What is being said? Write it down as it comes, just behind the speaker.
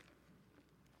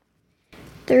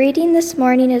The reading this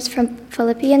morning is from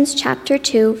Philippians chapter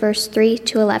 2, verse 3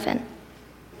 to 11.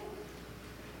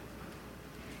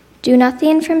 Do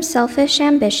nothing from selfish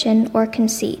ambition or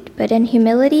conceit, but in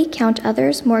humility count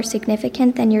others more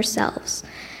significant than yourselves.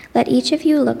 Let each of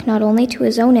you look not only to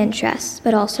his own interests,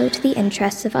 but also to the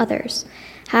interests of others.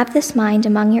 Have this mind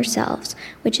among yourselves,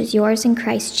 which is yours in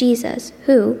Christ Jesus,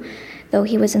 who, though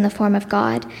he was in the form of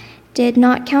God, did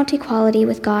not count equality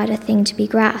with God a thing to be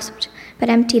grasped, but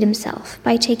emptied himself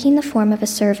by taking the form of a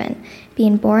servant.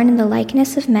 Being born in the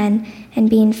likeness of men, and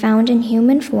being found in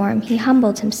human form, he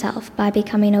humbled himself by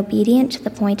becoming obedient to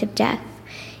the point of death,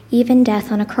 even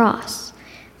death on a cross.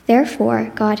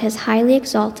 Therefore, God has highly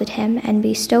exalted him and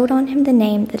bestowed on him the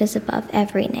name that is above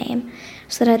every name,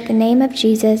 so that at the name of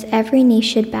Jesus every knee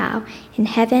should bow, in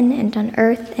heaven and on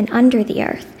earth and under the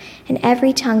earth, and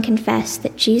every tongue confess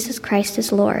that Jesus Christ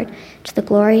is Lord, to the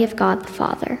glory of God the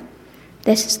Father.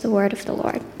 This is the word of the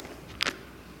Lord.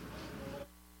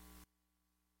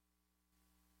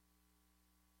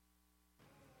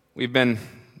 We've been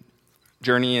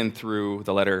journeying through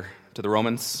the letter to the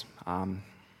Romans,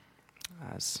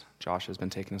 as Josh has been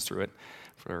taking us through it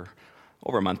for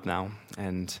over a month now,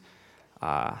 and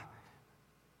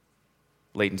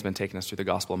Leighton's been taking us through the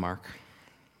Gospel of Mark.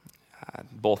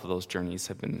 Both of those journeys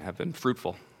have been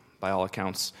fruitful by all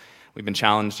accounts. We've been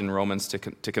challenged in Romans to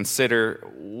consider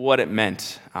what it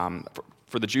meant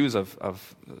for the Jews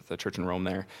of the church in Rome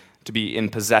there to be in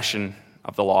possession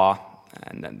of the law,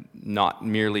 and not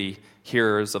merely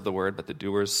hearers of the word, but the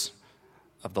doers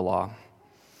of the law.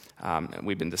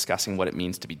 We've been discussing what it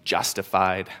means to be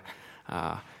justified,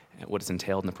 what is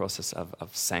entailed in the process of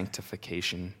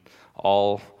sanctification,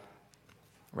 all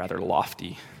rather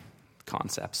lofty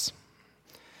concepts.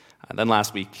 Then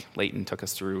last week, Leighton took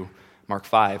us through Mark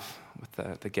 5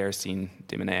 with the Gerasene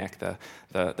demoniac,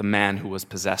 the man who was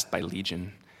possessed by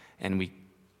legion, and we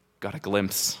got a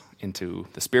glimpse into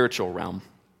the spiritual realm,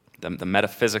 the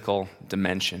metaphysical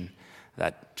dimension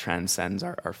that transcends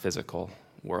our physical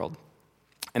world.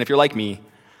 And if you're like me,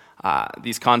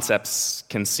 these concepts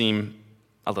can seem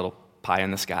a little pie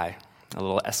in the sky, a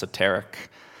little esoteric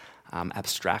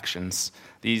abstractions.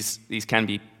 These can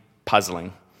be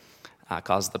puzzling,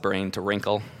 cause the brain to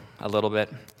wrinkle a little bit.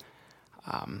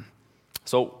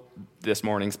 So this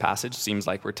morning's passage seems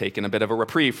like we're taking a bit of a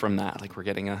reprieve from that, like we're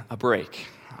getting a break.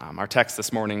 Our text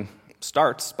this morning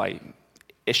starts by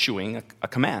issuing a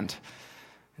command.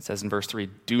 It says in verse 3,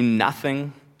 do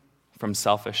nothing from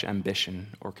selfish ambition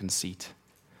or conceit,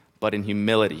 but in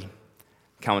humility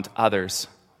count others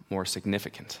more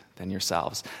significant than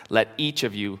yourselves. Let each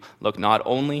of you look not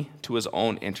only to his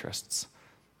own interests,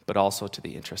 but also to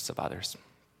the interests of others.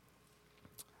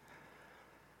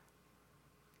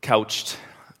 Couched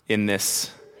in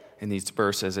these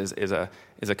verses is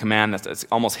a command that's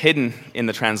almost hidden in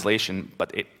the translation,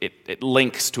 but it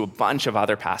links to a bunch of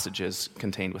other passages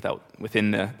contained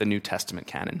within the New Testament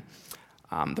canon.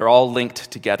 They're all linked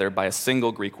together by a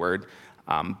single Greek word,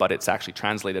 but it's actually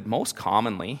translated most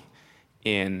commonly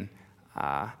in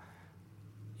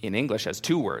English as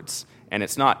two words, and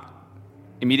it's not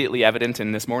immediately evident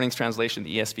in this morning's translation,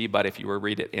 the ESV, but if you were to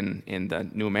read it in the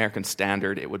New American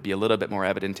Standard, it would be a little bit more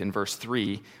evident in verse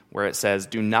 3, where it says,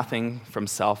 do nothing from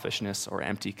selfishness or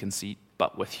empty conceit,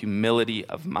 but with humility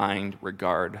of mind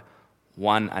regard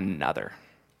one another.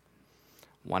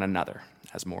 One another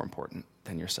as more important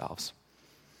than yourselves.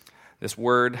 This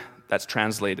word that's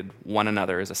translated one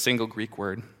another is a single Greek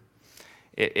word.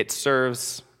 It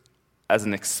serves as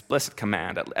an explicit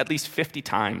command at least 50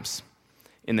 times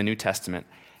in the New Testament,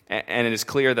 and it is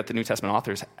clear that the New Testament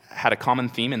authors had a common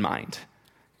theme in mind,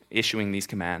 issuing these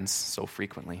commands so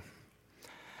frequently.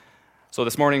 So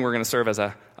this morning we're going to serve as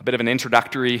a bit of an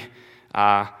introductory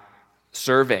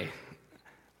survey.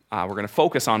 We're going to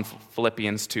focus on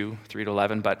Philippians 2, 3 to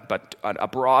 11, but a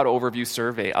broad overview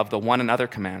survey of the one another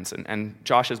commands, and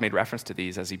Josh has made reference to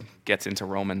these as he gets into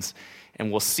Romans,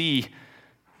 and we'll see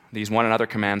these one another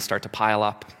commands start to pile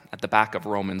up at the back of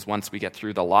Romans once we get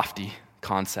through the lofty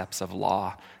concepts of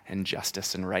law and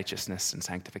justice and righteousness and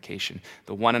sanctification.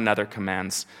 The one another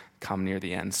commands come near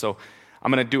the end. So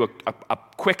I'm going to do a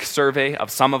quick survey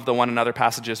of some of the one another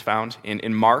passages found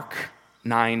in Mark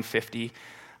 9:50.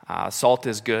 Salt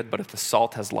is good, but if the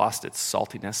salt has lost its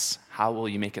saltiness, how will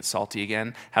you make it salty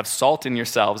again? Have salt in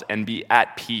yourselves and be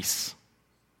at peace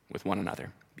with one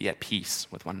another. Be at peace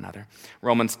with one another.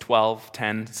 Romans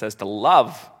 12:10 says to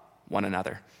love one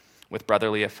another with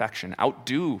brotherly affection.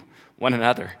 Outdo one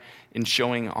another in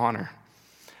showing honor.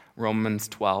 Romans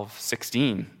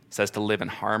 12:16 says to live in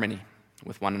harmony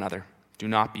with one another. Do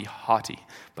not be haughty,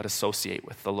 but associate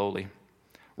with the lowly.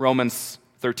 Romans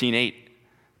 13:8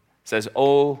 says,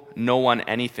 owe no one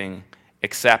anything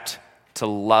except to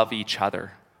love each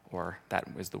other, or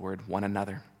that was the word, one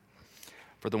another.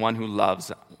 For the one who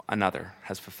loves another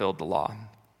has fulfilled the law.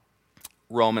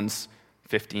 Romans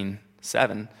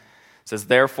 15:7 says,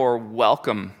 therefore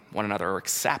welcome one another, or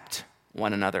accept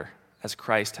one another, as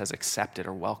Christ has accepted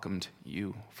or welcomed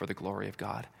you for the glory of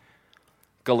God.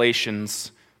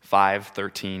 Galatians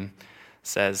 5:13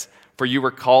 says, for you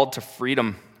were called to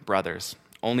freedom, brothers.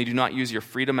 Only do not use your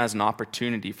freedom as an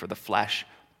opportunity for the flesh,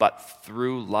 but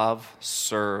through love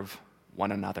serve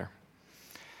one another.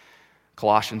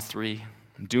 Colossians 3,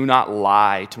 do not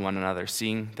lie to one another,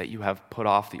 seeing that you have put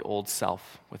off the old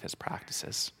self with his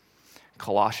practices.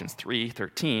 Colossians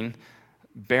 3:13,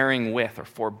 bearing with or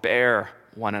forbear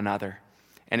one another.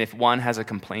 And if one has a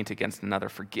complaint against another,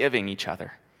 forgiving each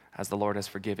other, as the Lord has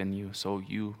forgiven you, so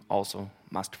you also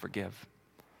must forgive.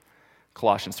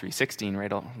 Colossians 3:16,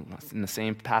 right in the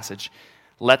same passage,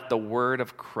 let the word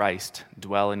of Christ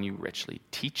dwell in you richly,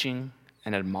 teaching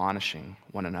and admonishing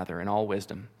one another in all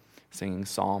wisdom, singing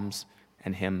psalms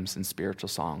and hymns and spiritual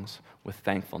songs with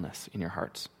thankfulness in your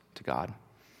hearts to God.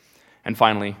 And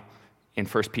finally, in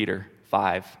 1 Peter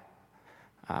 5,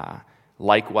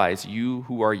 likewise, you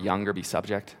who are younger, be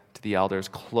subject to the elders.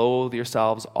 Clothe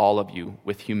yourselves, all of you,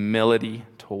 with humility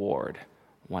toward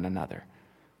one another.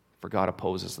 For God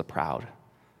opposes the proud,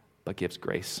 but gives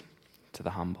grace to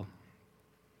the humble.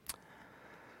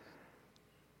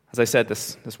 As I said,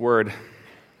 this word,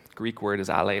 Greek word is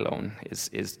allelon,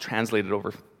 is translated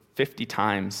over 50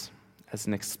 times as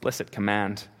an explicit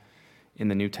command in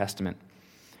the New Testament.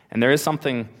 And there is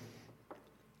something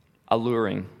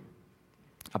alluring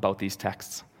about these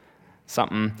texts,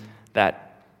 something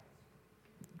that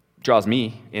draws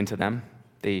me into them.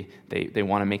 They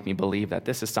want to make me believe that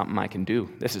this is something I can do.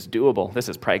 This is doable. This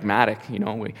is pragmatic.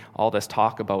 All this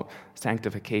talk about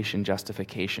sanctification,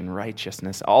 justification,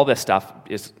 righteousness, all this stuff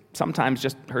is sometimes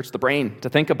just hurts the brain to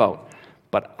think about.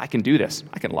 But I can do this.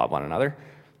 I can love one another,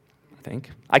 I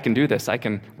think. I can do this. I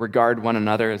can regard one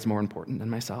another as more important than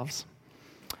myself.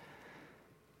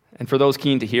 And for those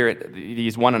keen to hear it,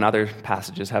 these one another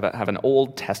passages have an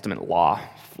Old Testament law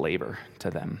flavor to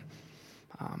them.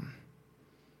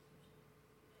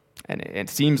 And it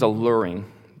seems alluring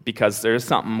because there's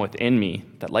something within me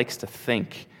that likes to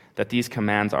think that these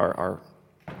commands are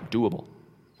doable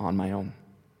on my own.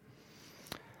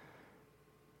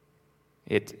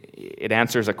 It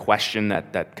answers a question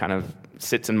that kind of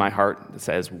sits in my heart that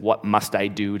says, what must I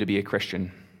do to be a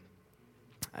Christian?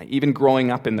 Even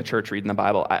growing up in the church reading the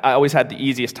Bible, I always had the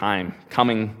easiest time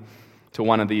coming to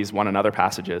one of these one another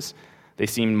passages. They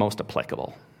seemed most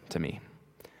applicable to me.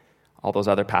 All those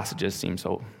other passages seem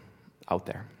so out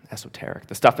there, esoteric.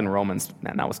 The stuff in Romans,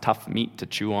 man, that was tough meat to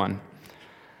chew on.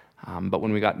 But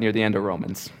when we got near the end of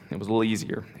Romans, it was a little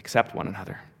easier. Accept one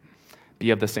another. Be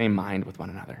of the same mind with one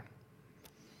another.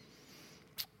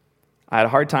 I had a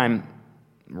hard time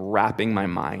wrapping my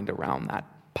mind around that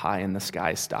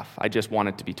pie-in-the-sky stuff. I just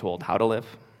wanted to be told how to live,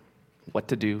 what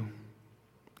to do,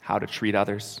 how to treat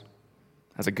others,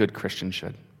 as a good Christian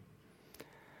should.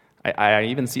 I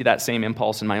even see that same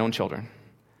impulse in my own children.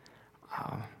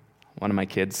 One of my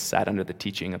kids sat under the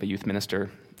teaching of a youth minister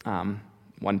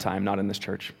one time, not in this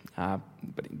church,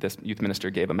 but this youth minister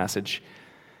gave a message,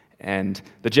 and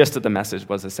the gist of the message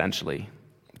was essentially,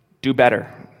 do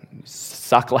better,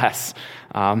 suck less,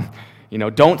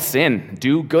 don't sin,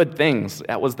 do good things.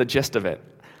 That was the gist of it.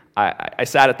 I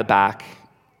sat at the back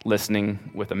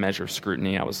listening with a measure of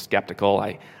scrutiny. I was skeptical.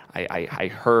 I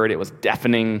heard, it was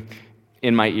deafening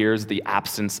in my ears, the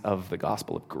absence of the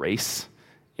gospel of grace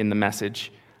in the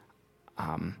message.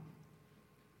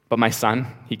 But my son,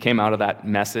 he came out of that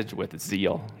message with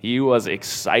zeal. He was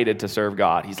excited to serve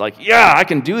God. He's like, yeah, I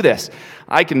can do this.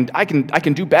 I can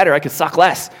do better. I can suck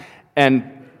less.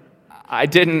 And I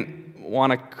didn't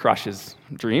want to crush his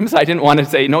dreams. I didn't want to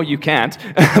say, no, you can't.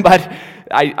 But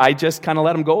I just kind of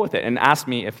let him go with it and asked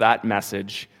me if that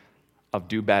message of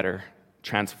do better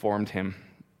transformed him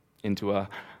into a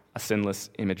sinless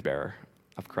image bearer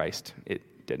of Christ. It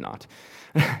did not.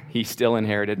 He still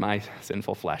inherited my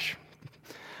sinful flesh.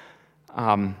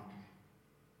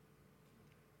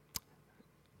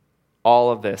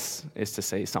 All of this is to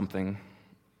say something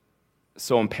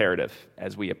so imperative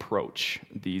as we approach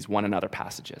these one another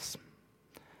passages.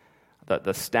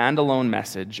 The standalone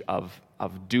message of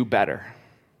do better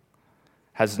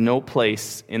has no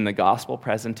place in the gospel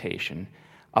presentation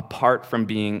apart from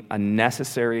being a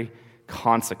necessary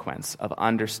consequence of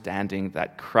understanding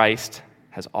that Christ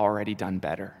has already done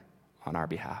better on our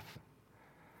behalf.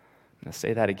 I'm going to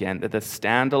say that again, that the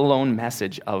standalone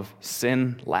message of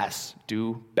sin less,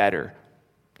 do better,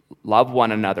 love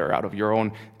one another out of your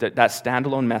own, that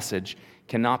standalone message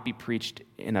cannot be preached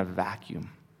in a vacuum.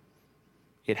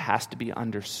 It has to be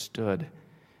understood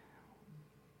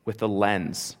with the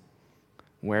lens,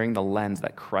 wearing the lens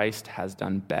that Christ has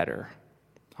done better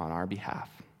on our behalf.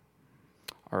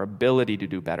 Our ability to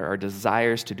do better, our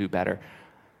desires to do better,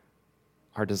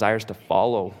 our desires to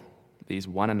follow these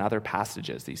one another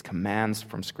passages, these commands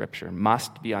from Scripture,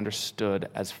 must be understood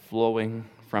as flowing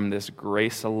from this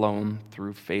grace alone,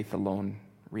 through faith alone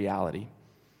reality.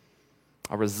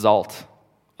 A result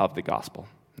of the gospel,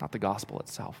 not the gospel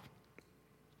itself.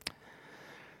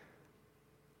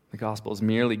 The gospel is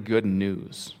merely good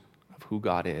news of who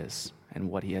God is and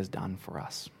what he has done for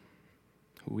us,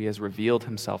 who he has revealed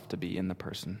himself to be in the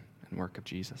person and work of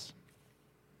Jesus.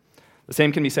 The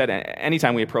same can be said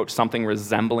anytime we approach something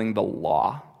resembling the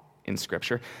law in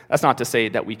Scripture. That's not to say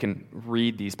that we can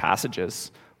read these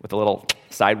passages with a little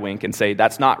side wink and say,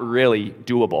 that's not really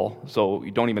doable, so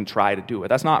you don't even try to do it.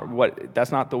 That's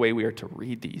not the way we are to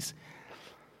read these.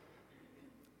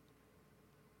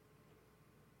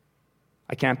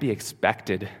 I can't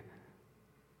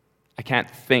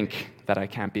think that I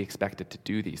can't be expected to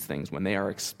do these things when they are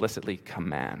explicitly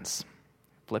commands.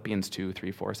 Philippians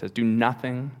 2:3-4 says, "Do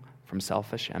nothing from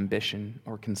selfish ambition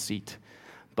or conceit,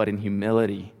 but in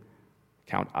humility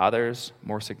count others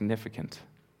more significant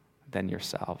than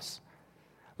yourselves.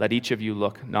 Let each of you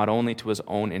look not only to his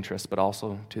own interests, but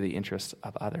also to the interests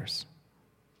of others."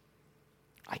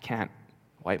 I can't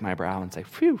wipe my brow and say,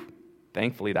 phew,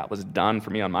 thankfully that was done for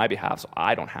me on my behalf, so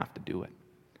I don't have to do it.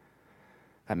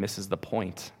 That misses the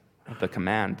point of the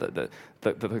command.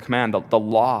 The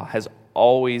law has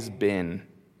always been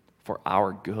for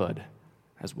our good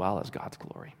as well as God's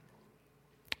glory.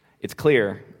 It's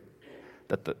clear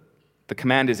that the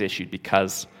command is issued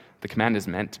because the command is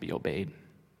meant to be obeyed.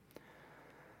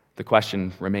 The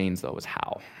question remains, though, is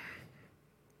how?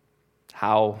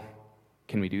 How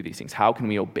can we do these things? How can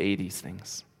we obey these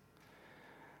things?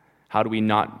 How do we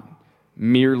not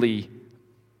merely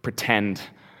pretend,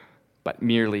 but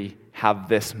merely have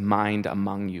this mind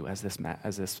among you, as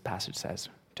this passage says,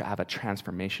 to have a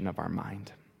transformation of our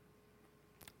mind?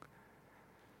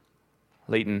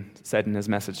 Leighton said in his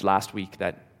message last week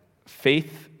that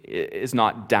faith is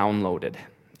not downloaded.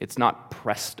 It's not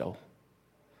presto.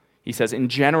 He says, in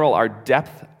general, our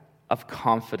depth of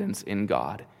confidence in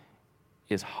God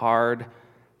is hard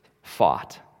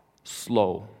fought,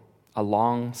 slow, a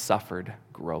long-suffered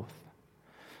growth.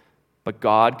 But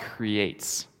God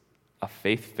creates a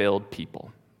faith-filled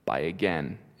people by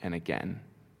again and again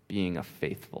being a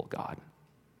faithful God.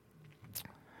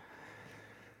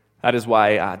 That is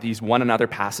why these one another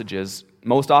passages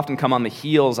most often come on the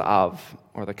heels of,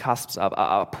 or the cusps of,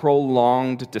 a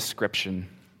prolonged description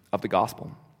of the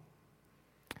gospel.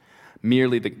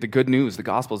 Merely the good news, the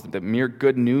gospel is the mere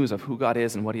good news of who God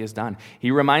is and what he has done. He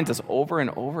reminds us over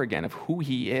and over again of who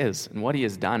he is and what he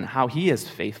has done, how he is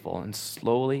faithful, and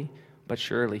slowly but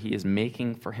surely he is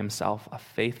making for himself a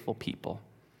faithful people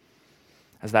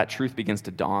as that truth begins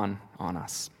to dawn on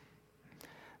us.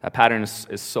 That pattern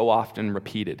is so often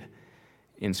repeated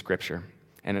in Scripture,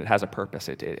 and it has a purpose.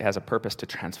 It has a purpose to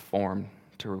transform,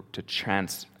 to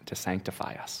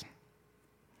sanctify us.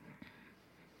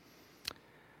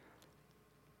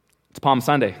 It's Palm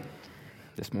Sunday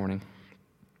this morning.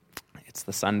 It's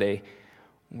the Sunday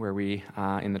where we,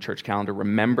 in the church calendar,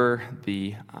 remember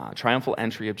the triumphal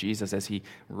entry of Jesus as he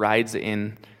rides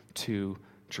in to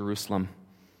Jerusalem.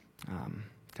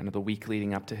 Kind of the week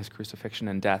leading up to his crucifixion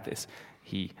and death is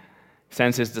he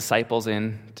sends his disciples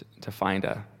in to find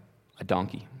a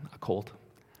donkey, a colt,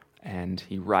 and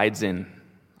he rides in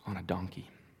on a donkey.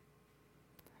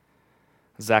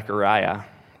 Zechariah,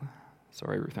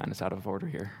 sorry, Ruth Ann, it's out of order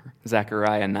here.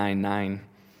 Zechariah 9:9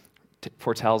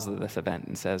 foretells of this event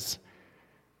and says,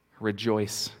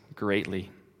 "Rejoice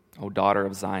greatly, O daughter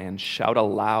of Zion. Shout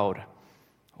aloud,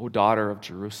 O daughter of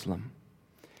Jerusalem.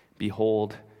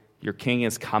 Behold, your king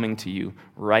is coming to you,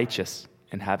 righteous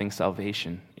and having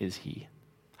salvation is he,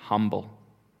 humble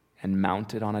and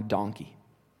mounted on a donkey,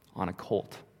 on a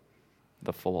colt,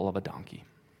 the foal of a donkey."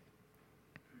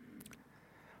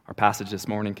 Our passage this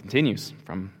morning continues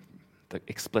from the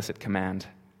explicit command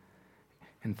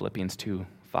in Philippians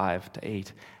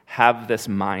 2:5-8. "Have this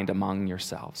mind among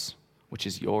yourselves, which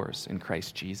is yours in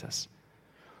Christ Jesus,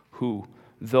 who,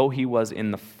 though he was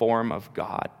in the form of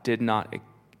God, did not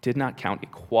count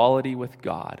equality with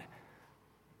God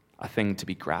a thing to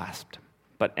be grasped,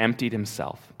 but emptied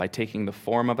himself by taking the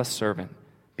form of a servant,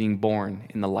 being born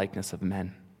in the likeness of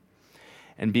men.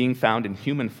 And being found in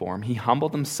human form, he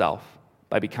humbled himself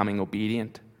by becoming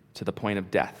obedient to the point of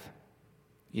death,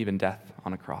 even death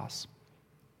on a cross.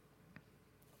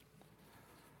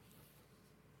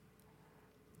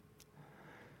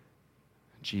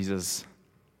 Jesus'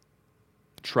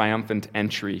 triumphant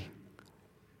entry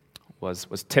was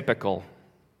typical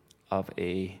of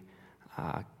a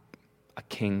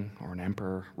king or an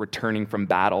emperor returning from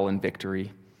battle and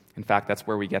victory. In fact, that's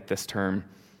where we get this term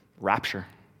rapture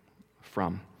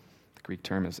from. The Greek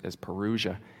term is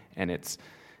parousia, and it's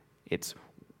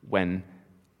when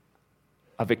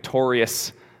a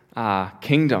victorious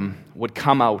kingdom would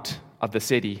come out of the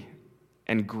city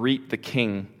and greet the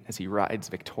king as he rides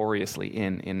victoriously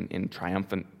in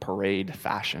triumphant parade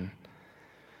fashion.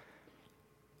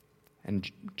 And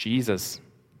Jesus'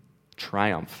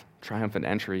 triumphant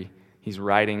entry, he's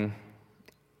riding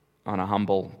on a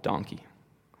humble donkey,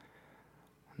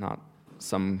 not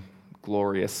some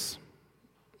glorious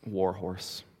war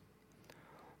horse.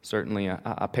 Certainly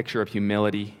a picture of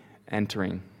humility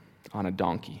entering on a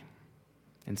donkey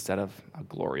instead of a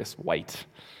glorious white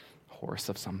horse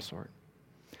of some sort.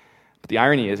 But the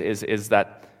irony is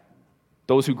that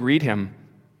those who greet him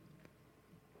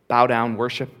bow down,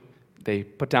 worship, they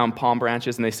put down palm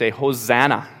branches, and they say,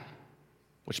 Hosanna,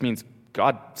 which means,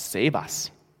 God, save us.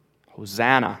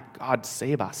 Hosanna, God,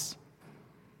 save us.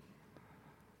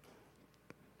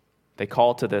 They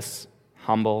call to this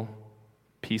humble,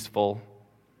 peaceful,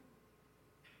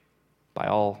 by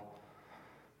all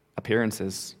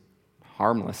appearances,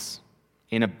 harmless,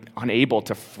 unable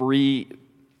to free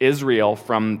Israel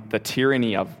from the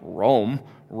tyranny of Rome,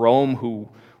 who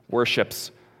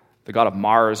worships the god of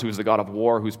Mars, who's the god of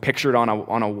war, who's pictured on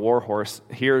a war horse.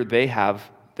 Here they have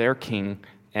their king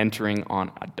entering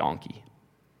on a donkey.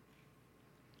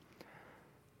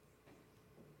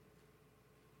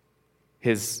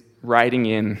 His riding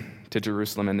in to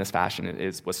Jerusalem in this fashion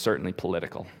was certainly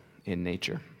political in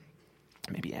nature,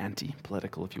 maybe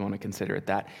anti-political if you want to consider it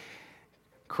that.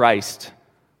 Christ,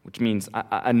 which means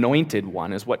anointed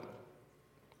one, is what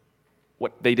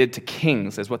they did to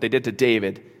kings, is what they did to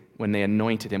David when they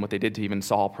anointed him, what they did to even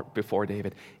Saul before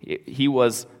David. He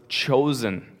was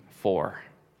chosen for,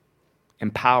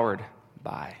 empowered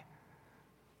by,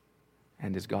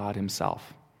 and is God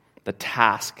himself. The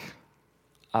task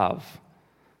of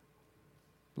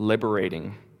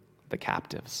liberating the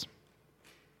captives,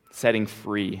 setting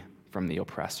free from the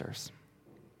oppressors.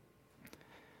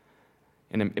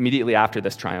 And immediately after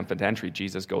this triumphant entry,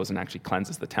 Jesus goes and actually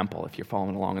cleanses the temple. If you're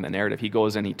following along in the narrative, he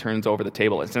goes and he turns over the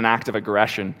table. It's an act of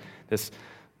aggression. This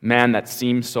man that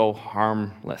seems so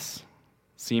harmless,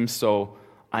 seems so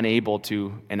unable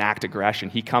to enact aggression,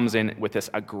 he comes in with this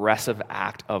aggressive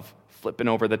act of flipping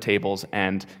over the tables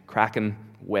and cracking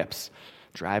whips,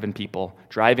 driving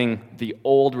the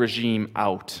old regime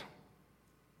out,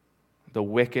 the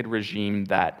wicked regime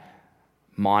that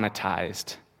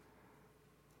monetized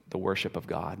the worship of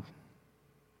God.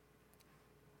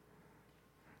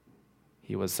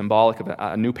 He was symbolic of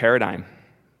a new paradigm.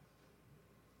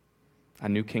 A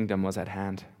new kingdom was at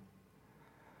hand.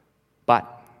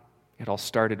 But it all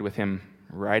started with him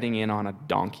riding in on a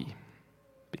donkey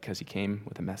because he came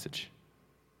with a message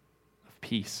of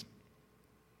peace.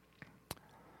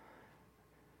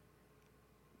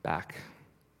 Back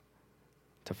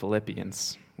to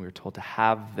Philippians, we were told to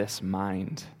have this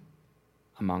mind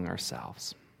among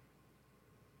ourselves.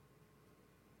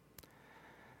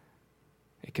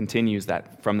 It continues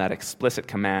that from that explicit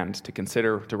command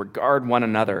to regard one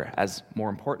another as more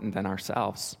important than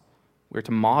ourselves. We're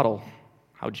to model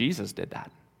how Jesus did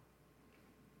that.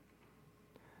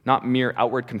 Not mere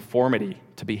outward conformity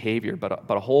to behavior, but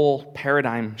a whole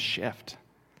paradigm shift.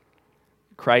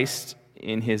 Christ,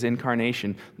 in his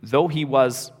incarnation, though he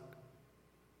was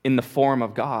in the form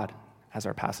of God, as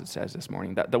our passage says this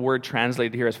morning, that the word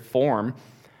translated here as form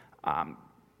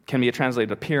can be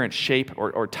translated appearance, shape,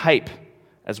 or type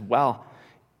as well.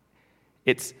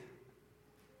 It's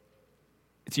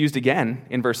used again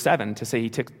in verse 7 to say he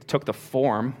took the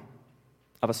form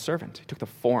of a servant. He took the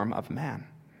form of man.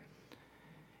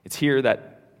 It's here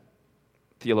that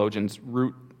theologians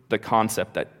root the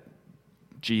concept that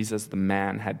Jesus, the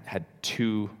man, had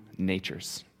two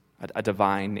natures, a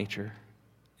divine nature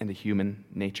and a human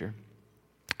nature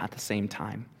at the same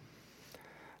time.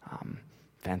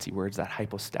 Fancy words, that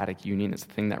hypostatic union is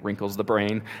the thing that wrinkles the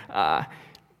brain.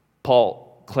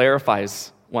 Paul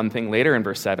clarifies one thing later in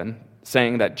verse 7,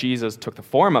 saying that Jesus took the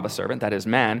form of a servant, that is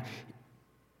man,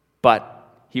 but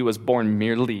he was born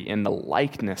merely in the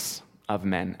likeness of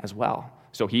men as well.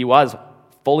 So he was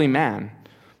fully man,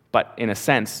 but in a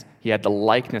sense, he had the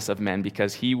likeness of men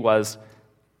because he was,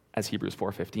 as Hebrews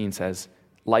 4:15 says,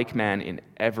 like man in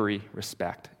every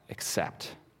respect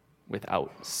except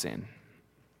without sin.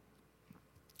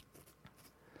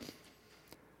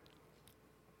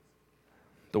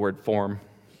 The word form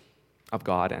of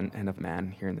God and of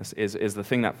man here in this is the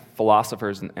thing that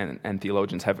philosophers and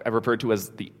theologians have referred to as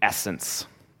the essence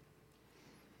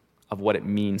of what it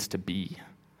means to be,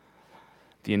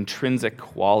 the intrinsic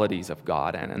qualities of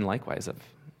God and likewise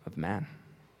of man.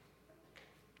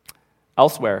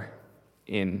 Elsewhere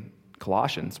in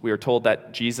Colossians, we are told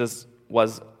that Jesus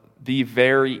was the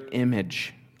very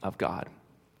image of God.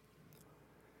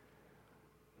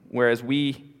 Whereas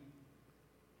we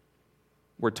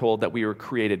were told that we were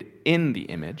created in the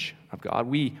image of God.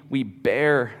 We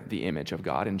bear the image of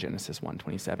God in Genesis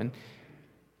 1:27.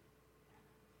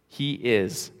 He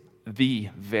is the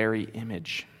very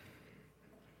image.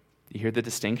 You hear the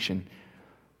distinction?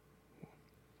 I'll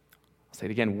say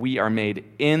it again. We are made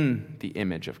in the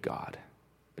image of God,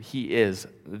 but he is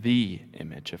the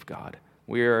image of God.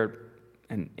 We are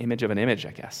an image of an image,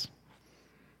 I guess.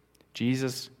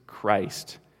 Jesus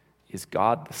Christ is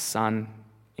God the Son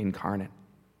incarnate,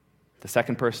 the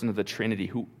second person of the Trinity,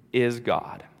 who is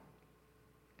God.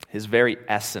 His very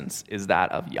essence is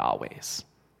that of Yahweh's,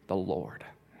 the Lord.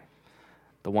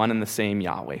 The one and the same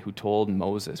Yahweh who told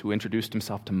Moses, who introduced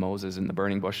himself to Moses in the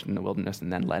burning bush in the wilderness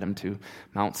and then led him to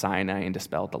Mount Sinai and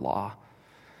dispelled the law.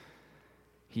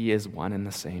 He is one and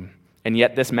the same. And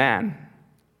yet this man,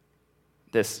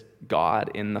 this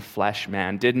God in the flesh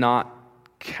man, did not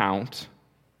count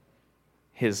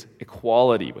his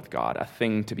equality with God a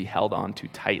thing to be held on to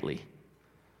tightly.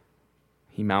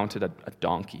 He mounted a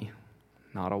donkey,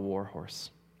 not a war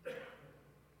horse.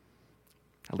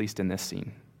 At least in this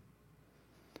scene.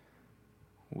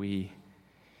 We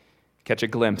catch a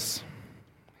glimpse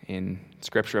in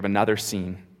Scripture of another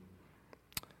scene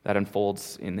that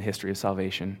unfolds in the history of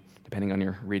salvation. Depending on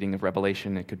your reading of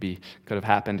Revelation, it could have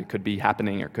happened, it could be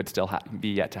happening, or could still be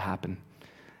yet to happen.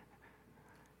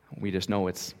 We just know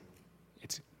it's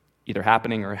either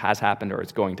happening or has happened or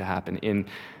it's going to happen. In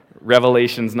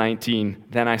Revelations 19,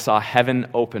 then I saw heaven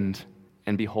opened,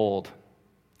 and behold,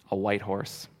 a white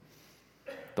horse.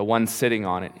 The one sitting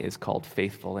on it is called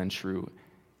Faithful and True,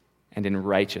 and in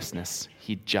righteousness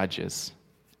he judges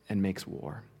and makes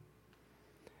war.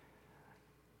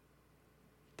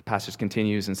 The passage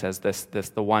continues and says this,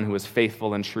 the one who is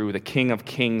faithful and true, the King of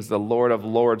kings, the Lord of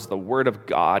lords, the Word of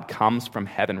God comes from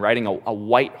heaven, riding a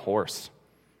white horse.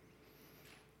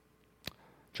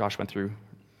 Josh went through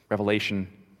Revelation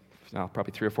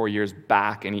probably 3 or 4 years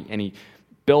back, and he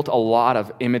built a lot of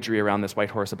imagery around this white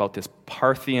horse about this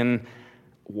Parthian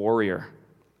warrior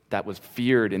that was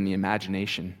feared in the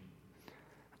imagination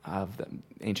of the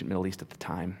ancient Middle East at the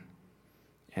time.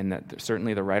 And that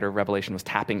certainly the writer of Revelation was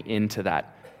tapping into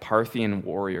that Parthian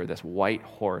warrior. This white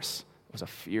horse was a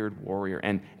feared warrior.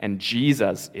 And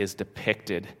Jesus is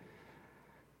depicted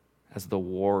as the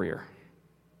warrior.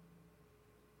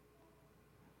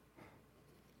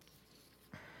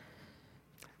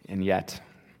 And yet,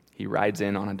 he rides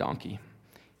in on a donkey.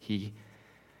 He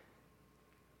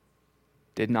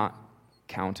did not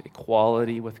count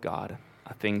equality with God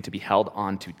a thing to be held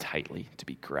on to tightly, to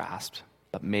be grasped,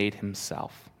 but made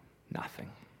himself nothing.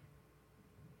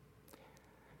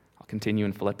 I'll continue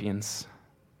in Philippians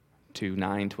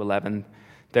 2:9-11.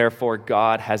 Therefore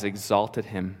God has exalted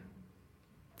him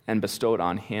and bestowed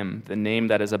on him the name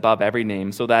that is above every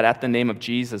name, so that at the name of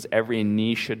Jesus every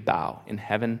knee should bow in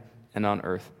heaven and on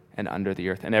earth and under the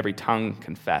earth, and every tongue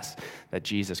confess that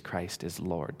Jesus Christ is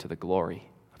Lord, to the glory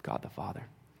of God the Father.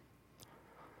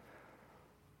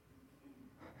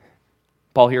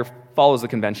 Paul here follows the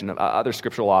convention of other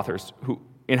scriptural authors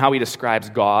in how he describes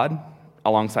God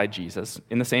alongside Jesus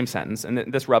in the same sentence. And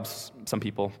this rubs some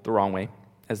people the wrong way,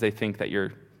 as they think that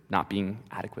you're not being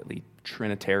adequately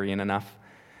Trinitarian enough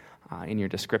in your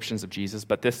descriptions of Jesus.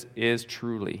 But this is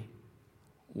truly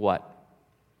what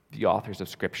the authors of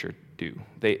Scripture do.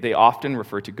 They often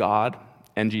refer to God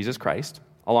and Jesus Christ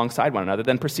alongside one another,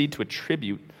 then proceed to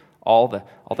attribute all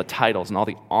the titles and all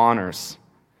the honors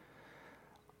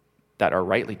that are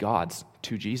rightly God's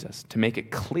to Jesus, to make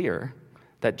it clear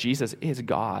that Jesus is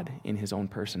God in his own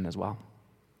person as well.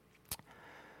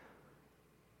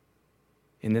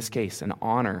 In this case, an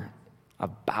honor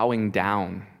of bowing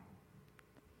down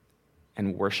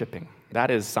and worshiping. That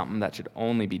is something that should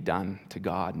only be done to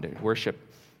God, and to worship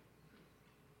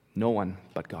no one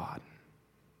but God.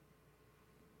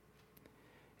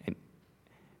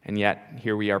 And yet,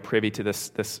 here we are privy to this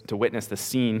to witness the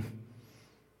scene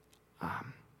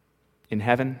in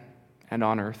heaven and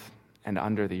on earth and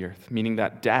under the earth, meaning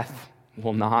that death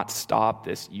will not stop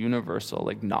this universal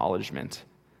acknowledgement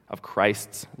of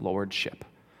Christ's lordship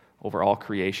over all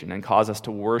creation and cause us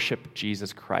to worship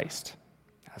Jesus Christ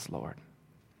as Lord.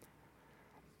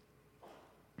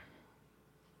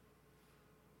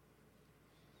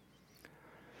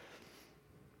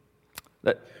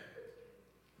 The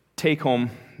take-home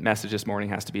message this morning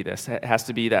has to be this. It has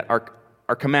to be that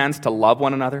our commands to love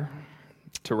one another,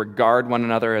 to regard one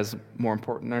another as more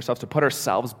important than ourselves, to put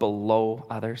ourselves below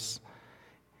others,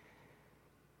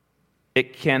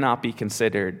 it cannot be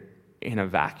considered in a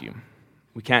vacuum.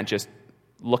 We can't just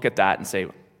look at that and say,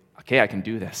 okay, I can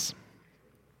do this.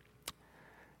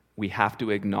 We have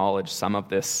to acknowledge some of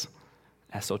this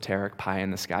esoteric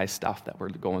pie-in-the-sky stuff that we're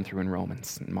going through in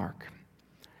Romans and Mark.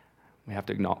 We have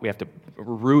to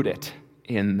root it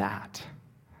in that.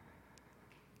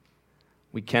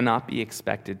 We cannot be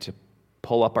expected to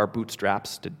pull up our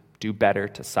bootstraps, to do better,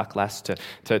 to suck less, to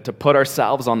put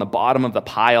ourselves on the bottom of the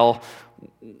pile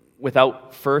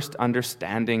without first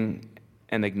understanding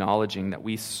and acknowledging that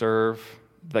we serve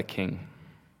the King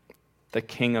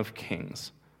of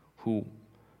Kings, who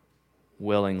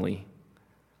willingly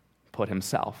put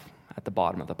himself at the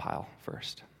bottom of the pile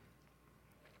first.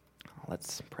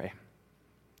 Let's pray.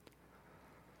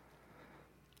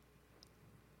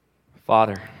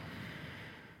 Father,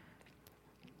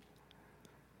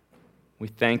 we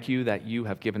thank you that you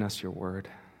have given us your word.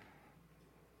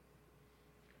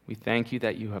 We thank you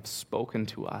that you have spoken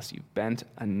to us. You've bent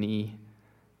a knee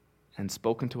and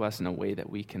spoken to us in a way that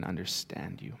we can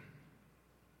understand you.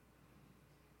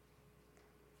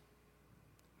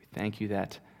 We thank you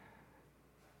that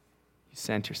you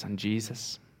sent your son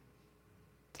Jesus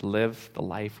to live the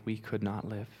life we could not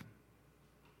live,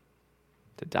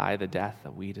 to die the death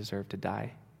that we deserve to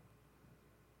die.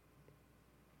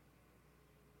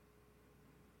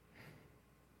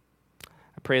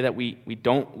 I pray that we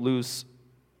don't lose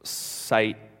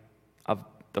sight of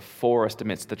the forest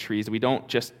amidst the trees. We don't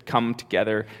just come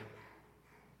together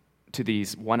to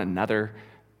these one another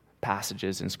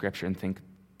passages in Scripture and think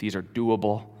these are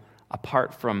doable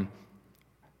apart from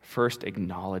first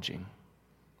acknowledging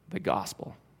the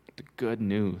gospel, the good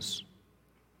news.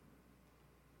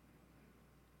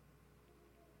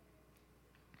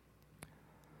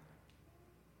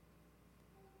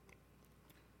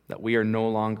 That we are no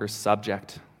longer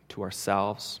subject to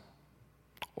ourselves,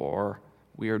 or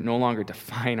we are no longer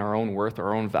define our own worth,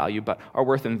 our own value, but our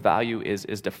worth and value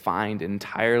is defined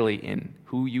entirely in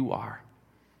who you are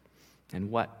and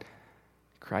what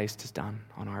Christ has done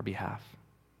on our behalf.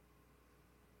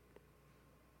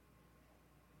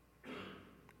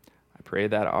 I pray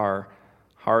that our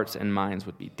hearts and minds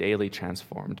would be daily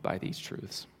transformed by these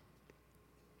truths.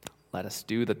 Let us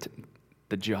do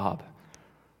the job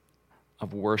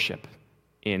of worship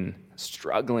in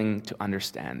struggling to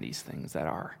understand these things that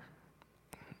are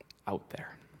out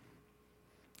there.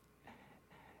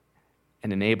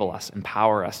 And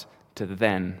empower us to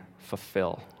then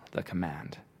fulfill the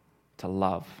command to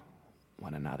love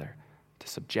one another, to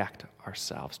subject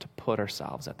ourselves, to put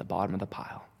ourselves at the bottom of the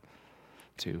pile,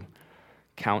 to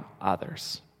count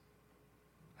others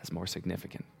as more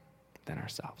significant than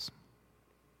ourselves.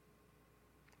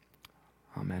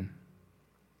 Amen.